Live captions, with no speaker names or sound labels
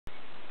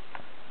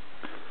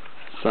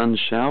sun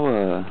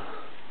shower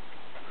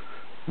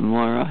in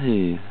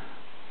Wairahi.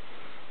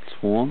 It's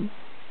warm,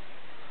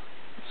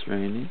 it's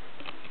rainy.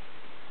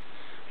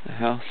 The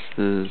house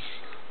is,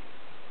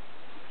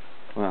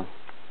 well,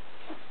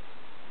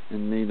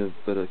 in need of a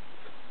bit of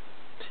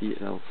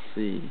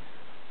TLC.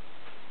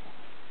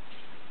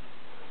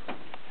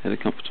 Had a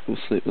comfortable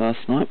sleep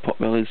last night, pot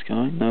belly's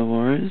going, no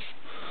worries.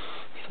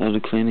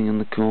 Started cleaning in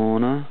the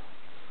corner.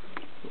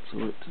 Lots of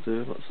work to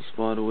do, lots of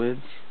spider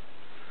webs.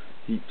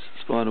 Heaps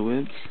of spider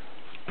webs.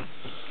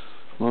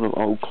 A lot of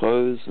old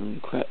clothes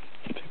and crap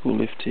people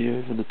left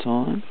here over the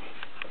time.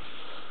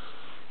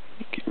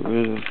 Get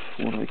rid of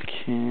what I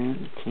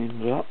can,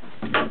 clean it up.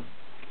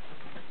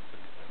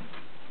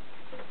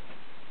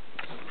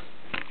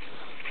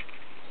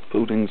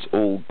 Building's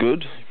all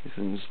good,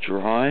 everything's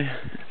dry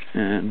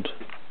and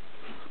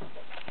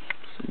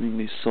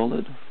seemingly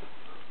solid.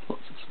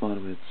 Lots of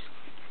spider webs.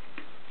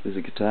 There's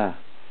a guitar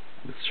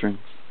with strings.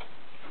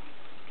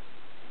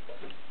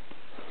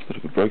 Bit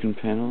of a broken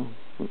panel,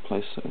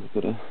 replaced it with a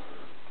bit of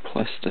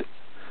plastic,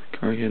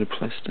 corrugated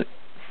plastic.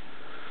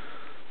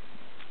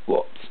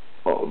 Lots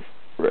of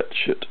rat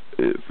shit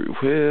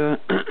everywhere.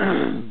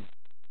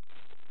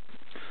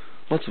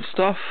 Lots of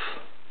stuff.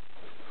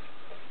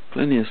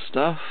 Plenty of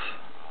stuff.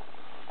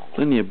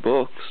 Plenty of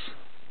books.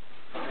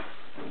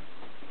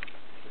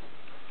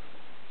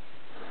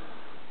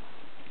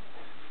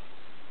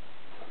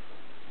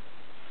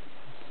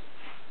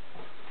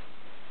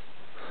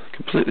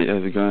 Completely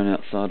overgrown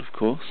outside, of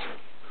course.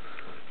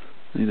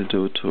 Need to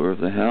do a tour of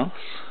the house,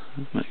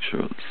 make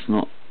sure it's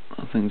not,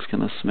 nothing's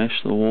gonna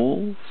smash the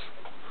walls.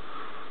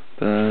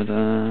 But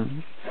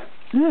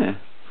yeah,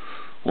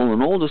 all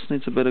in all, just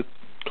needs a bit of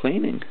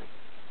cleaning.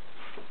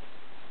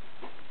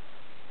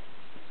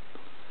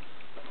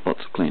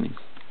 Lots of cleaning.